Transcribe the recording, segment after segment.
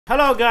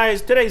Hello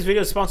guys, today's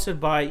video is sponsored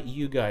by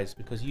you guys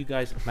because you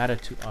guys matter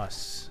to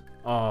us.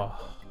 Oh.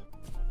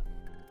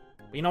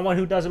 But you know what,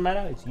 who doesn't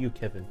matter? It's you,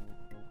 Kevin.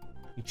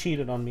 You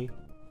cheated on me.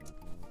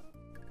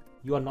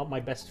 You are not my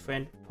best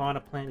friend.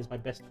 Piranha Plant is my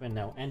best friend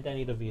now. And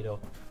Danny DeVito.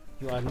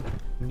 You are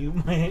new.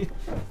 My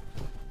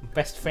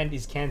best friend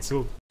is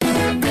cancelled.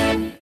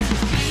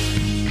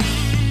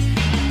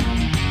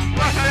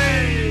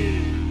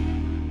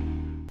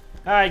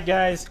 Alright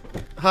guys.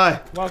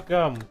 Hi.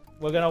 Welcome.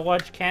 We're gonna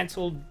watch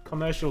cancelled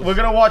commercials. We're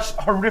gonna watch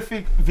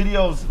horrific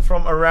videos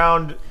from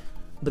around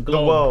the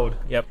world.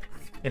 Yep.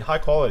 In high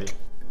quality.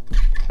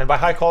 And by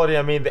high quality,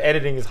 I mean the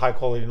editing is high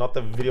quality, not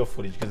the video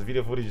footage, because the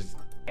video footage is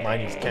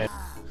 90s Ken.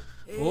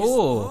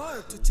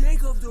 Oh. To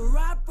take off the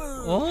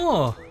wrapper.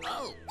 Oh.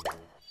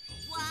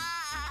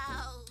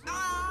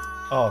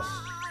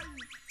 Oh,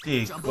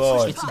 dear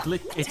God.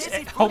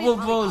 It's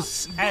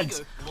Hobo's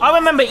ads. I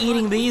remember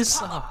eating these.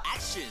 Oh.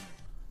 Action.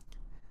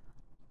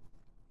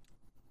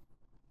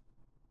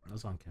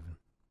 That's on, Kevin.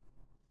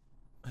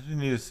 I didn't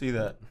need to see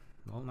that.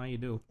 Well, now you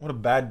do. What a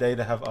bad day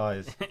to have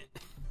eyes.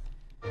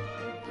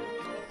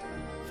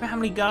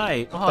 Family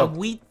Guy. Oh,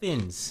 wheat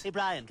thins. Hey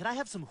Brian, can I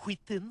have some wheat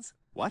thins?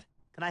 What?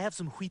 Can I have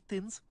some wheat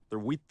thins? They're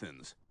wheat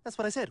thins. That's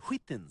what I said,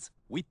 wheat thins.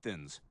 Wheat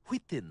thins.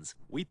 Wheat thins.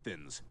 Wheat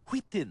thins.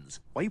 Wheat thins.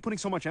 Why are you putting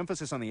so much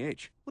emphasis on the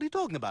H? What are you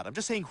talking about? I'm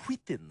just saying wheat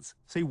thins.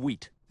 Say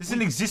wheat. This is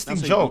an existing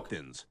Now say joke wheat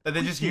thins. that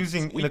they're Wheat just thins.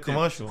 using in Wheat a thins.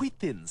 commercial. Wheat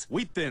thins.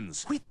 Wheat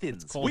thins. Wheat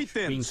thins. Called Wheat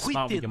being thins.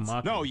 smart with your thins.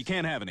 marketing. No, you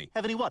can't have any.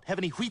 Have any what? Have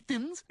any wheat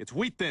thins? It's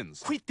wheat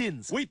thins. Wheat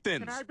thins. Wheat thins.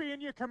 Can I be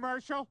in your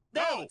commercial?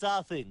 No, it's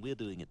our thing. We're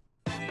doing it.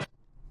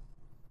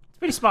 It's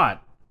pretty smart,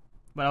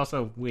 but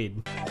also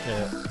weird.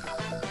 Yeah.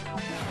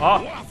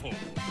 Oh, Waffle.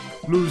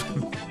 lose.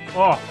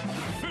 Oh,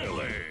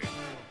 Philly.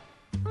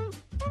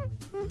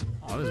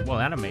 oh, this is well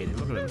animated.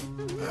 Look at it.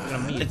 Look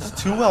at me. It's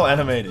too well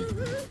animated.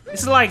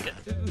 This is like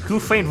Who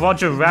Framed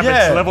Roger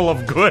Rabbit's Yeah. level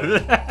of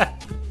good.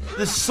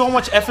 There's so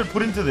much effort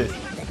put into this.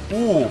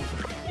 Ooh.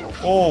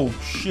 Oh,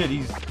 shit,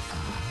 he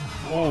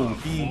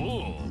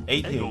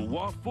ate him.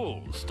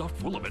 Waffle stuffed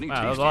full of any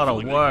Wow, there's a lot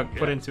of work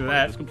put into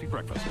that. Complete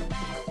breakfast.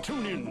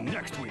 Tune in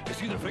next week to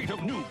see the fate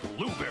of new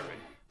Blueberry.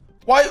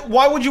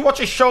 Why would you watch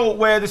a show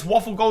where this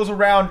waffle goes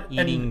around Eating-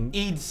 and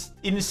eats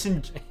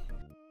innocent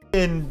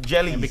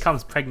jellies? And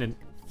becomes pregnant.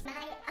 My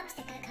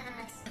obstacle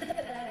course.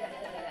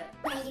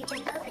 Where you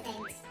jump over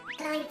things,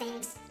 climb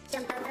things,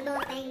 jump over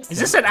more things. Is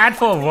this an ad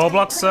for a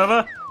Roblox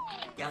server?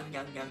 Yum,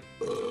 yum, yum.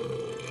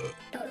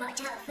 But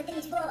watch out for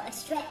these water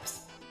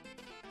strips.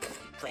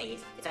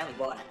 Please, it's only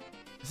water.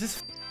 Is this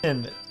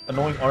f***ing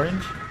annoying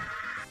orange?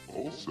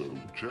 Also,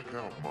 check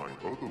out my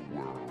other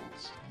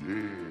worlds.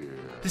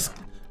 Yeah.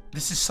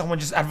 This is someone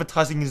just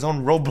advertising his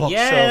own Roblox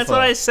Yeah, server. that's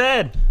what I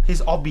said. His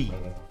hobby.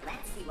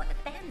 Let's see what the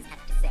fans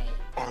have to say.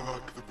 I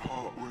like the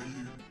part where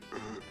you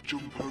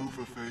jump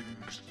over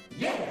things.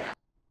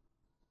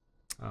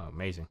 Oh,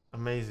 amazing.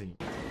 Amazing.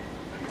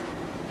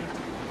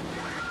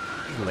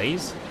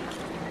 Lays?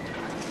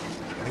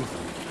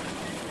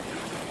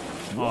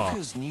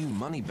 Walker's new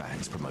money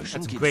bags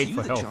promotion That's gives great you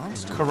for the health.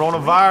 chance to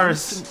Coronavirus. win an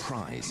instant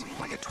prize,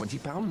 like a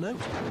 £20 note.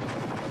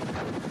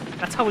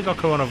 That's how we got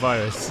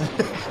coronavirus.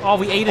 Oh,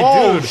 we ate a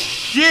Oh dude.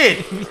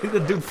 shit! The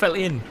dude fell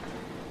in.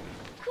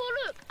 Cool,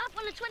 look, up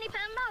on a £20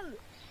 note.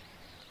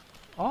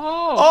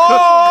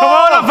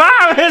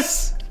 Oh,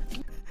 coronavirus!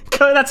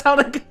 That's how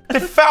They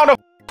found a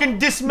fucking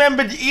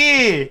dismembered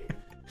ear.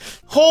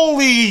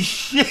 Holy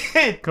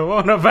shit!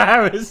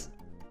 coronavirus.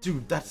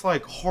 Dude, that's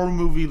like horror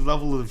movie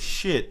level of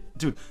shit.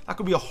 Dude, that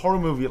could be a horror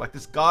movie. Like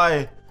this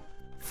guy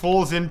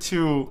falls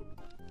into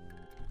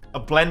a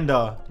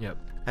blender. Yep.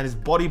 And his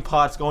body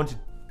parts go into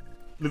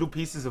little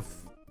pieces of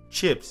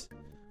chips.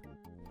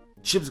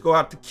 Chips go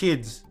out to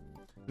kids.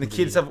 And the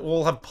kids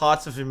all have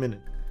parts of him in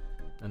it.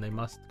 And they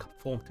must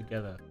form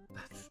together.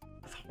 That's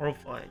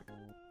horrifying.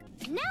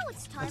 Now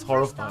it's time That's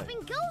for a horrifying. stop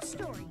and go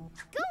story.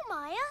 Go,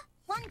 Maya.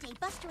 One day,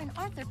 Buster and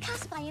Arthur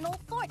passed by an old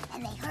fort,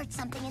 and they heard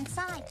something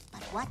inside.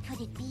 But what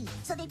could it be?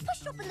 So they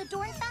pushed open the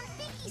door and found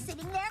Pinky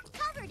sitting there,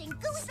 covered in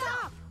gooey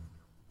stuff.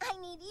 I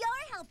need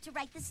your help to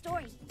write the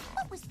story.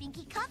 What was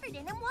Pinky covered in,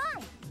 and why?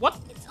 What?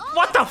 It's all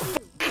What the up f?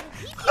 to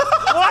you.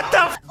 What the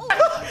f?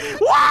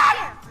 What?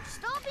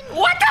 Stop and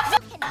What the f? Can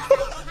make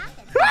it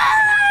happen.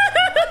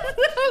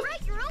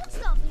 Write your own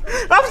stuff.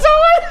 I'm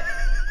sorry.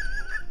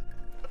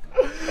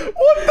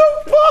 What the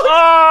fuck?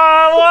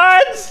 Oh,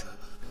 what?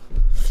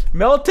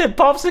 Melted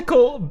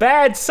popsicle,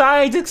 bad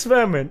science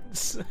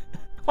experiments.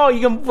 Oh, you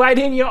can write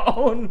in your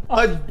own.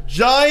 A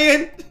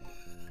giant.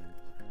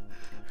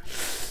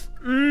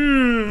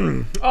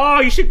 Oh,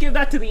 you should give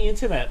that to the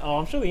internet. Oh,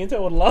 I'm sure the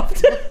internet would love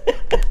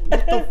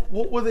it.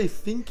 What were they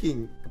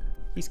thinking?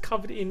 He's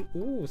covered in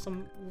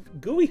some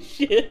gooey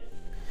shit.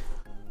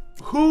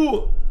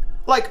 Who,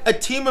 like a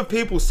team of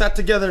people sat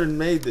together and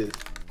made this?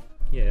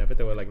 Yeah, I bet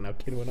they were like, no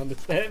kid would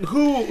understand.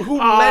 Who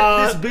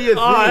let this be a thing?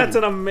 Oh,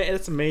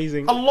 that's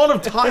amazing. A lot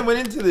of time went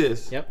into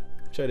this. Yep,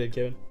 sure did,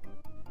 Kevin.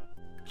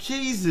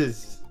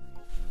 Jesus.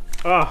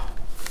 Oh,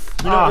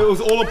 You know, it was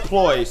all a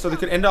ploy, so they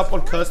could end up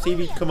on Curse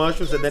TV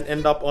commercials and then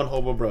end up on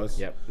Hobo Bros.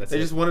 Yep, that's They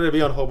it. just wanted to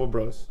be on Hobo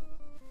Bros.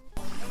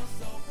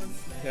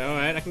 Yeah,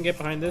 alright, I can get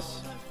behind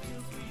this.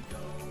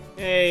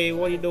 Hey,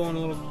 what are you doing,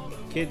 little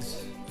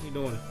kids? What are you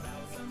doing?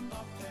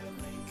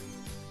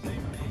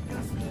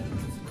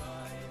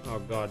 Oh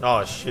god.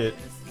 Oh shit.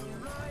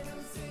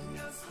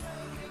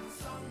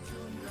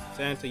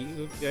 Santa,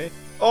 you okay?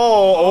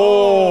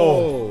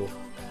 Oh!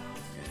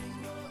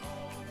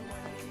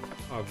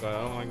 Oh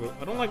god,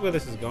 I don't like where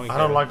this is going. I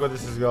don't like where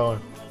this is going.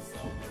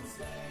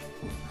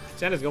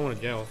 Santa's going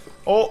to jail.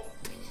 Oh!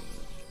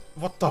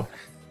 What the?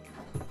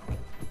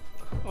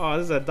 Oh,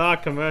 this is a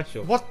dark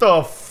commercial. What the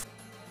f?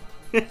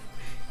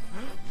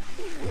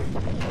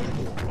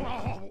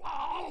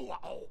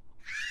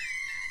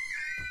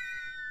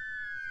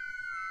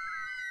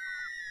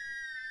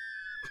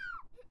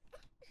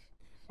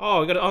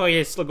 Oh, we got. Oh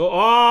yes, look.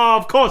 Oh,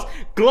 of course,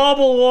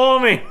 global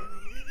warming.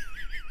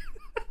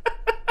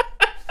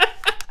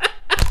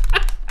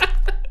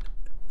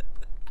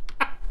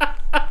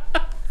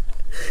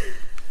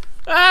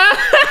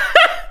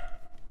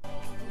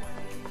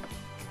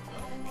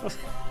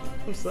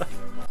 I'm sorry.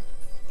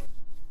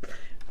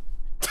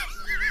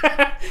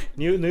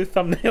 new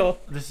thumbnail.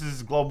 This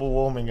is global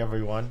warming,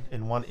 everyone,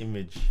 in one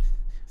image.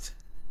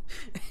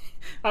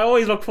 I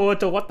always look forward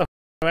to what the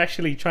I'm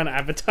actually trying to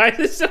advertise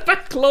this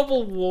about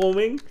global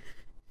warming.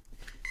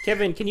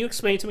 Kevin, can you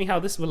explain to me how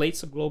this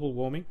relates to global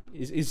warming?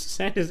 Is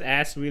Santa's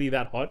ass really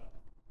that hot?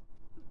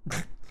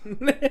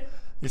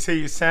 You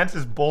see,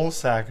 Santa's ball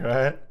sack,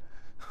 right?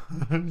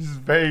 This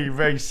very,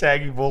 very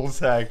saggy ball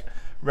sack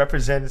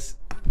represents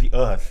the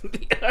Earth.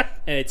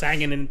 And it's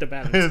hanging into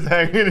balance. It's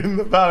hanging in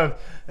the balance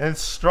and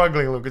it's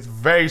struggling. Look, it's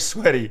very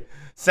sweaty.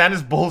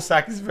 Santa's ball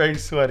sack is very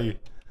sweaty.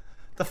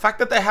 The fact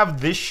that they have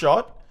this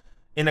shot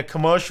in a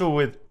commercial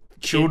with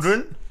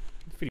children,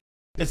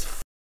 it's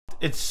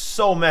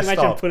so messed up.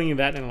 Imagine putting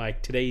that in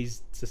like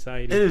today's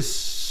society. It is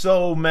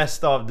so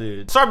messed up,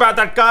 dude. Sorry about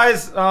that,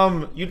 guys.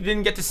 You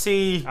didn't get to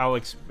see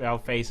our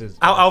faces.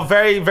 Our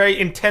very, very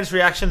intense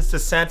reactions to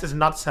Santa's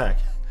nutsack.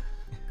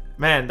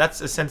 Man, that's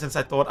a sentence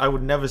I thought I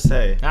would never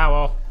say. Ah,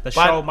 well, the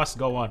show must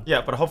go on.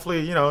 Yeah, but hopefully,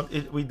 you know,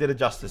 we did it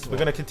justice. We're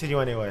gonna continue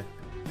anyway.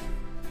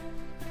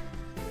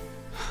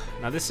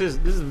 Now this is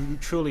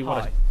truly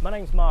what. Hi, my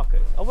name's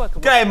Marcus. I work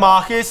at. G'day,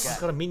 Marcus.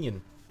 Got a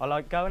minion. I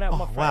like going out with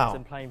my friends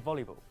and playing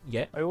volleyball.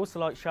 Yeah. I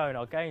also like showing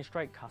our gay and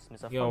straight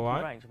customers a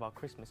funky range of our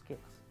Christmas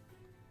gifts.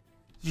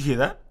 Did you hear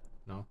that?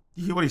 No.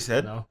 You hear what he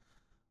said? No.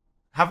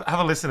 Have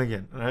a listen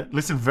again. All right,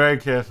 listen very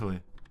carefully.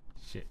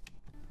 Shit.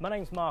 My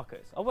name's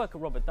Marcus. I work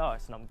at Robert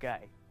Dice and I'm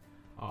gay.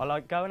 I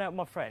like going out with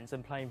my friends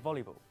and playing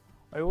volleyball.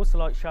 I also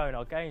like showing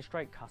our gay and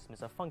straight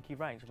customers a funky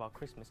range of our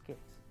Christmas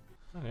gifts.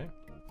 Okay.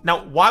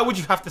 Now, why would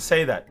you have to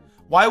say that?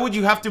 Why would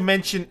you have to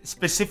mention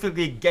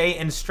specifically gay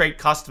and straight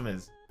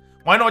customers?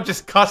 Why not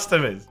just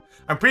customers?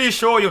 I'm pretty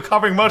sure you're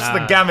covering most of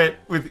the gamut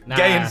with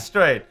gay and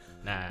straight.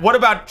 Nah. What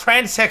about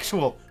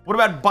transsexual? What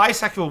about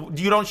bisexual?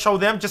 You don't show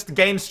them, just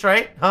gay and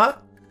straight? Huh?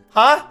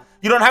 Huh?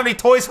 You don't have any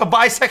toys for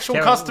bisexual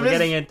Kevin, customers? We're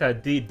getting into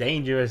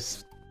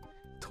dangerous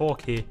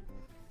talk here.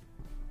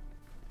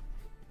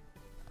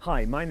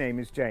 Hi, my name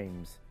is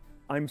James.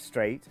 I'm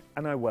straight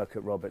and I work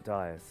at Robert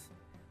Dias.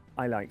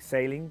 I like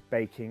sailing,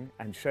 baking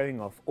and showing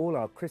off all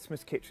our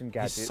Christmas kitchen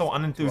gadgets He's so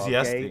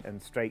unenthusiastic. to our gay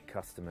and straight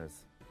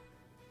customers.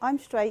 I'm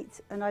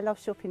straight and I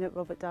love shopping at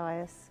Robert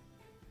Dias.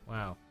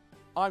 Wow.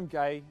 I'm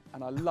gay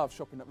and I love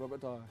shopping at Robert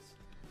Dias.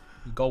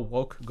 Go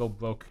woke, go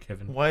broke,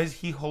 Kevin. Why is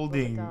he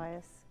holding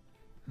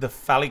the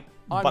phallic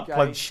butt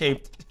plug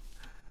shaped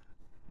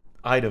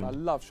item? I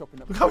love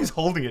shopping at Look how he's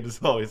holding it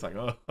as well. He's like,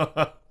 oh,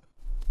 I'm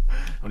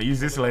gonna use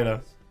this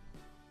later.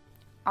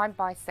 I'm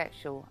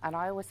bisexual and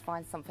I always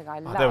find something I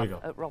love there we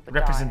go. at Robert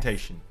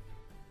Representation.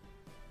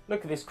 Dias.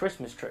 Look at this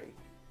Christmas tree.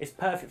 It's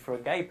perfect for a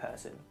gay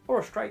person or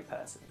a straight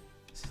person.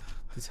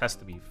 This has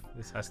to be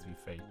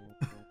fake.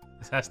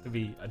 This has to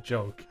be a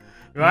joke,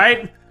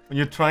 right? When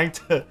you're trying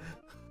to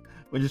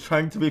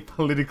be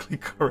politically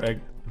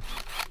correct.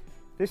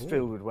 This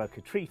drill would work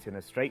a treat in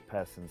a straight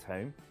person's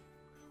home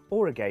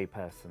or a gay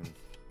person's.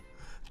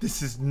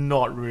 This is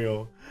not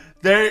real.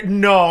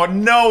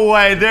 No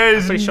way. There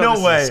is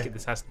no way.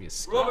 This has to be a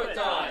skit. Robert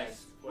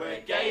Dias,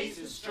 where gays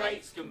and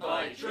straights can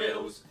buy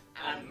drills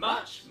and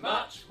much,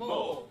 much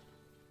more.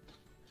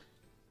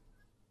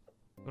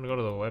 I'm gonna go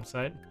to the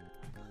website.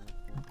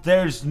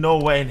 There's no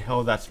way in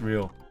hell that's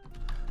real.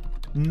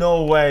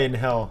 No way in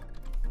hell.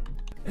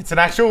 It's an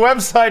actual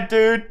website,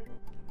 dude.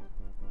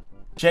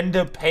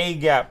 Gender pay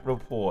gap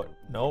report.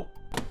 Nope.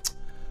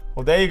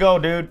 Well, there you go,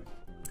 dude.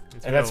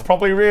 And that's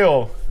probably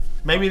real.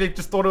 Maybe they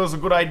just thought it was a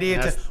good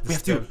idea. We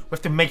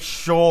have to make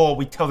sure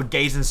we tell the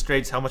gays and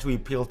straights how much we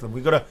appeal to them.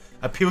 We gotta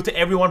appeal to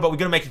everyone, but we're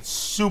gonna make it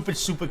super,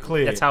 super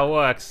clear. That's how it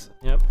works.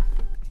 Yep.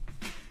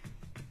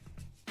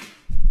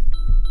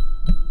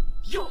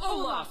 Yo,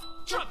 Olaf,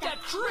 drop that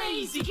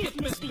crazy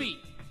Giftmas beat.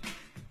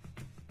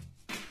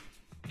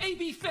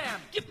 AB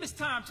fam, Giftmas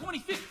time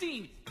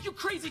 2015. You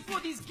crazy for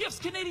these gifts,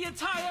 Canadian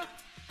Tire?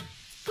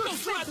 Go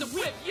slide the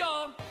whip,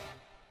 y'all.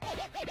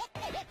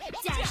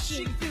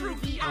 Dashing through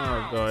the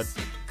Oh god.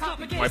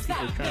 Why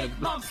people trying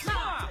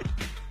to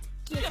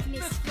Gift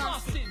Miss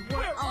Flossin',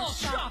 we're all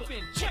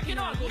shopping. Checking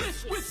our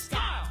list with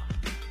style.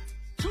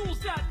 Tools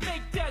that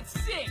make that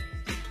sing.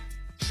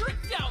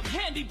 Tricked out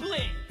handy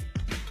bling.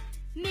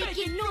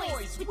 Making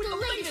noise with the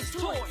latest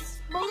toys.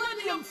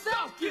 Millennium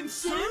Falcon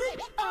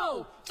suit.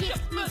 Oh,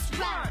 Gift Miss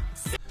Rhyme.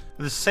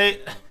 The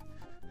say.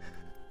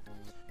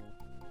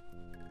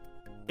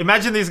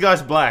 Imagine these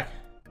guys black.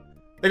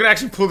 They could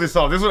actually pull this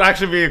off. This would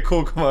actually be a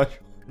cool commercial.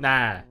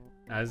 Nah.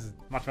 Nah, this is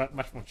much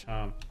more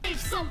charm.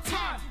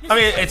 I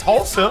mean, it's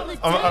wholesome.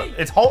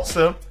 It's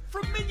wholesome.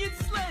 From minion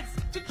sleds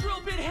to drill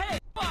bit head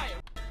fire.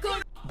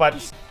 Good.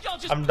 But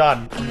I'm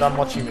done. I'm done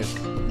watching this.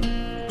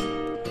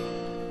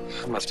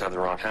 I must have the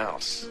wrong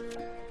house.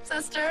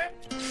 Sister.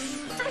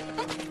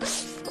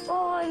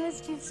 Oh, I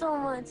missed you so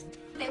much.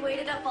 They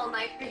waited up all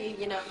night for you,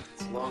 you know.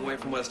 It's a long way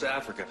from West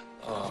Africa.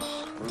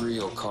 Oh,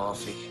 real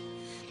coffee.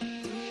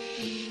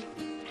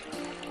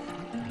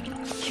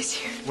 Kiss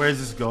here. Where is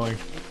this going?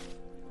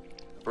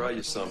 Brought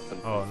you something.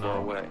 Oh Far no.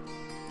 away.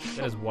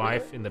 Got his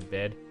wife in the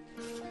bed.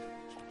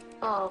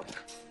 Oh.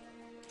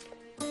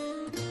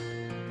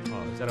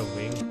 Oh, is that a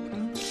wing?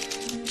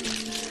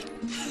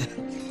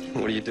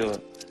 What are you doing?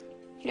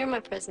 You're my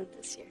present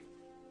this year.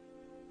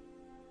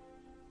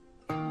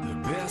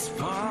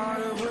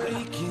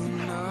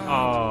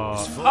 Oh.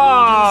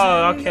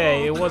 Oh,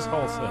 okay. It was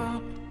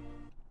wholesome.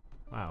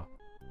 Wow.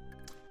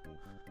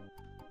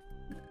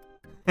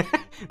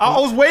 I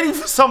was waiting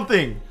for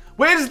something.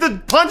 Where's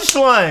the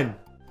punchline?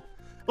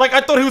 Like,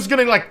 I thought he was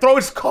gonna, like, throw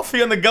his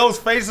coffee on the girl's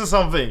face or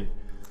something.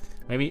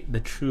 Maybe the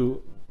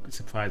true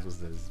surprise was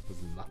this. Was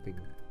nothing.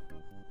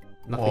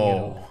 Nothing Whoa. at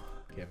all,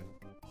 Kevin.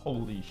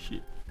 Holy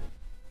shit.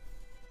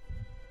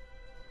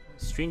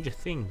 Stranger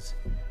Things.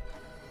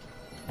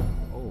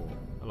 Oh,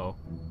 hello.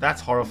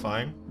 That's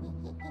horrifying.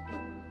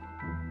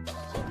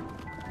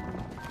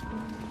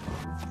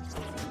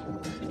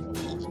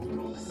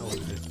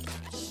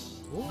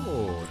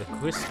 Oh, the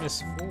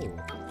Christmas fall.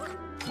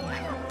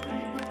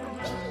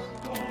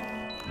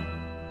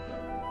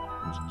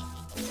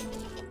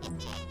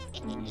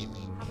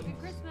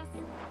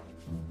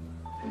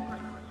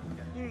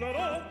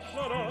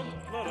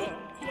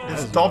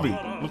 It's Dobby.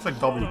 Looks like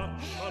Dobby.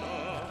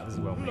 This is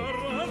well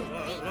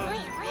made.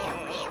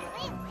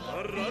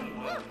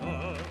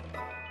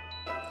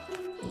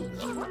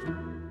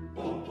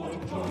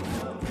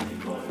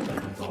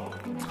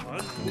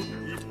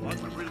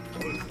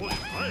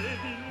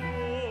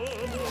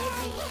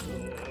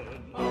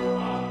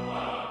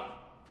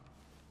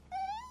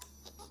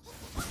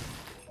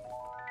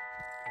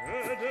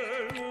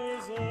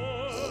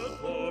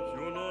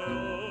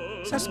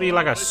 This has to be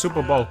like a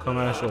Super Bowl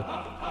commercial.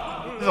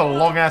 This is a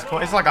long ass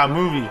commercial. It's like a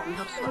movie.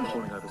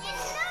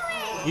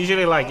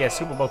 Usually, like, yeah,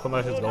 Super Bowl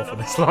commercials go for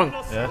this long.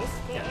 Yeah?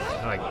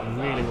 Yeah, like,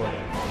 really well.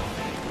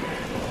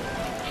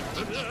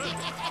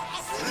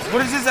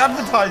 What is this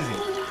advertising?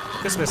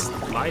 Christmas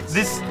lights.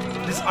 This,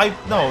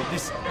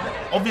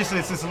 obviously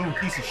it's this little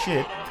piece of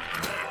shit.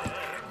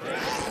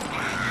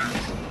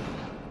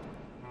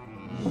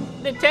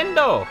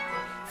 Nintendo!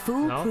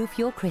 Foolproof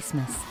your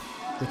Christmas.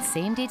 With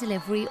same-day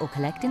delivery or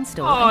collect in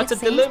store. Oh, and it's a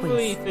exchange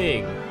delivery with.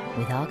 thing.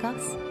 With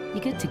Argos, you're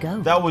good to go.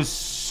 That was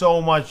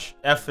so much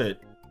effort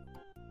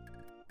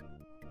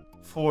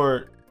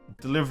for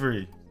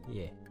delivery.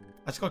 Yeah.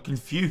 I just got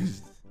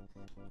confused.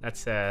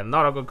 That's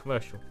not a good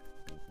commercial.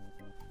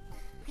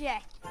 Yeah.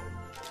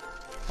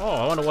 Oh,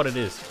 I wonder what it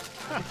is.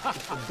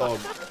 Dog.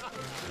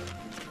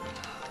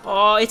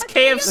 Oh, it's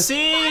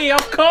KFC,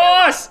 of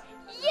course!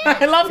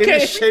 I love In the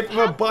KFC. shape of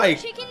a bike.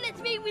 Chicken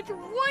that's made with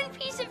one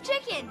piece of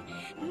chicken.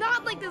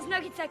 Not like those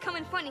nuggets that come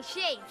in funny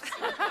shapes.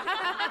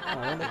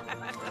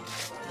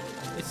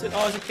 Is it,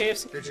 oh, is it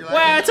KFC? Did you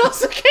Wow, it's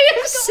also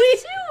KFC!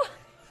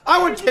 I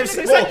want KFC.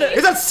 It's like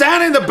Is that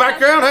Santa in the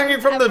background hanging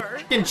from the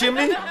fucking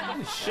chimney?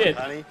 Shit.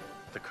 Honey,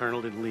 the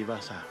Colonel didn't leave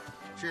us out.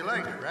 She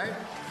liked it, right?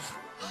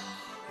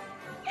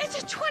 It's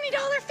a $20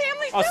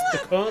 family Oh, it's the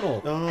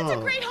fill-up. Colonel. It's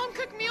a great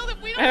home-cooked meal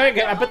that we don't I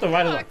have bet the to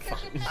writer's like, cook.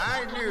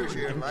 I knew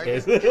she'd like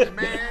cares? it.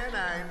 Man,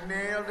 I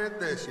nailed it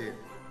this year.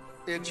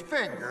 It's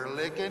finger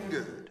licking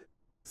good.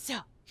 So,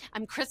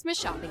 I'm Christmas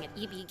shopping at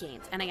EB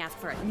Games, and I ask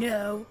for a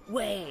no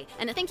way,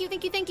 and a thank you,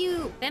 thank you, thank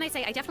you. Then I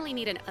say I definitely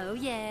need an oh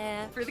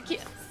yeah for the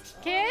kids.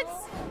 Kids?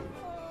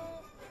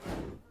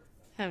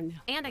 Oh no.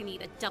 And I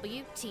need a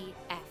WTF.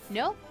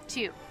 No,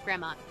 to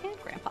Grandma and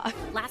Grandpa.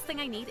 Last thing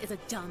I need is a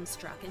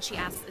dumbstruck, and she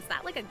asks, is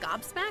that like a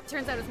gobsmack?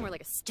 Turns out it's more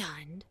like a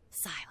stunned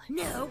silence.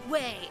 No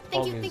way.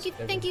 Thank you, thank you,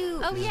 thank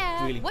you. Oh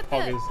yeah. Really What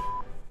poggers.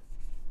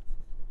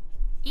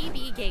 the?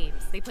 EB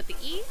Games. They put the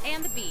E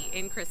and the B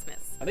in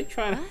Christmas. Are they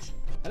trying to?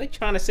 Are they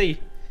trying to say?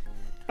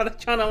 Are they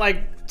trying to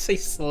like say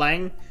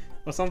slang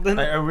or something?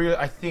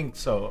 I think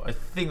so. I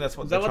think that's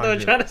what Is that they're what they were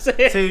trying trying to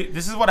say? See,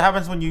 this is what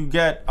happens when you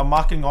get a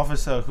marketing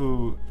officer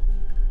who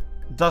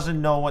doesn't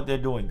know what they're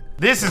doing.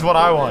 This is what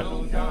I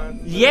want.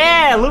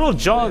 Yeah, Little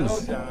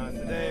John's.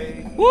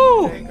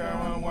 Woo!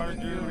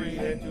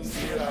 can't you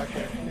see it? I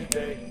can't you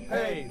today?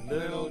 Hey,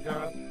 Little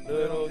John,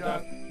 Little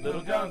John,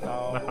 Little John's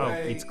all the Wow,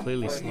 way. it's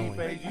clearly But slowing. he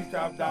pays you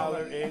top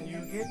dollar and you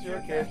get your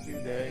cash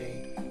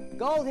today.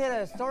 Gold hit a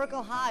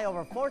historical high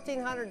over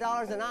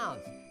 $1,400 an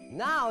ounce.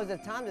 Now is the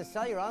time to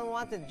sell your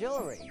unwanted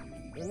jewelry.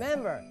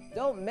 Remember,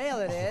 don't mail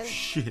it in.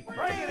 Shit.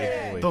 Bring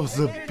it in. Those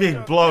are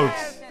big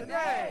blokes.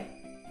 Today.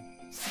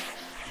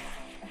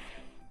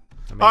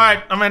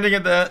 Alright, I'm ending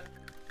it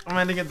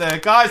there.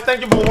 Guys,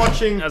 thank you for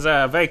watching. That was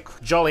a very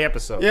jolly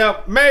episode.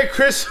 Yeah, Merry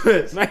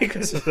Christmas. Merry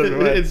Christmas.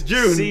 It's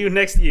June. See you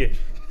next year.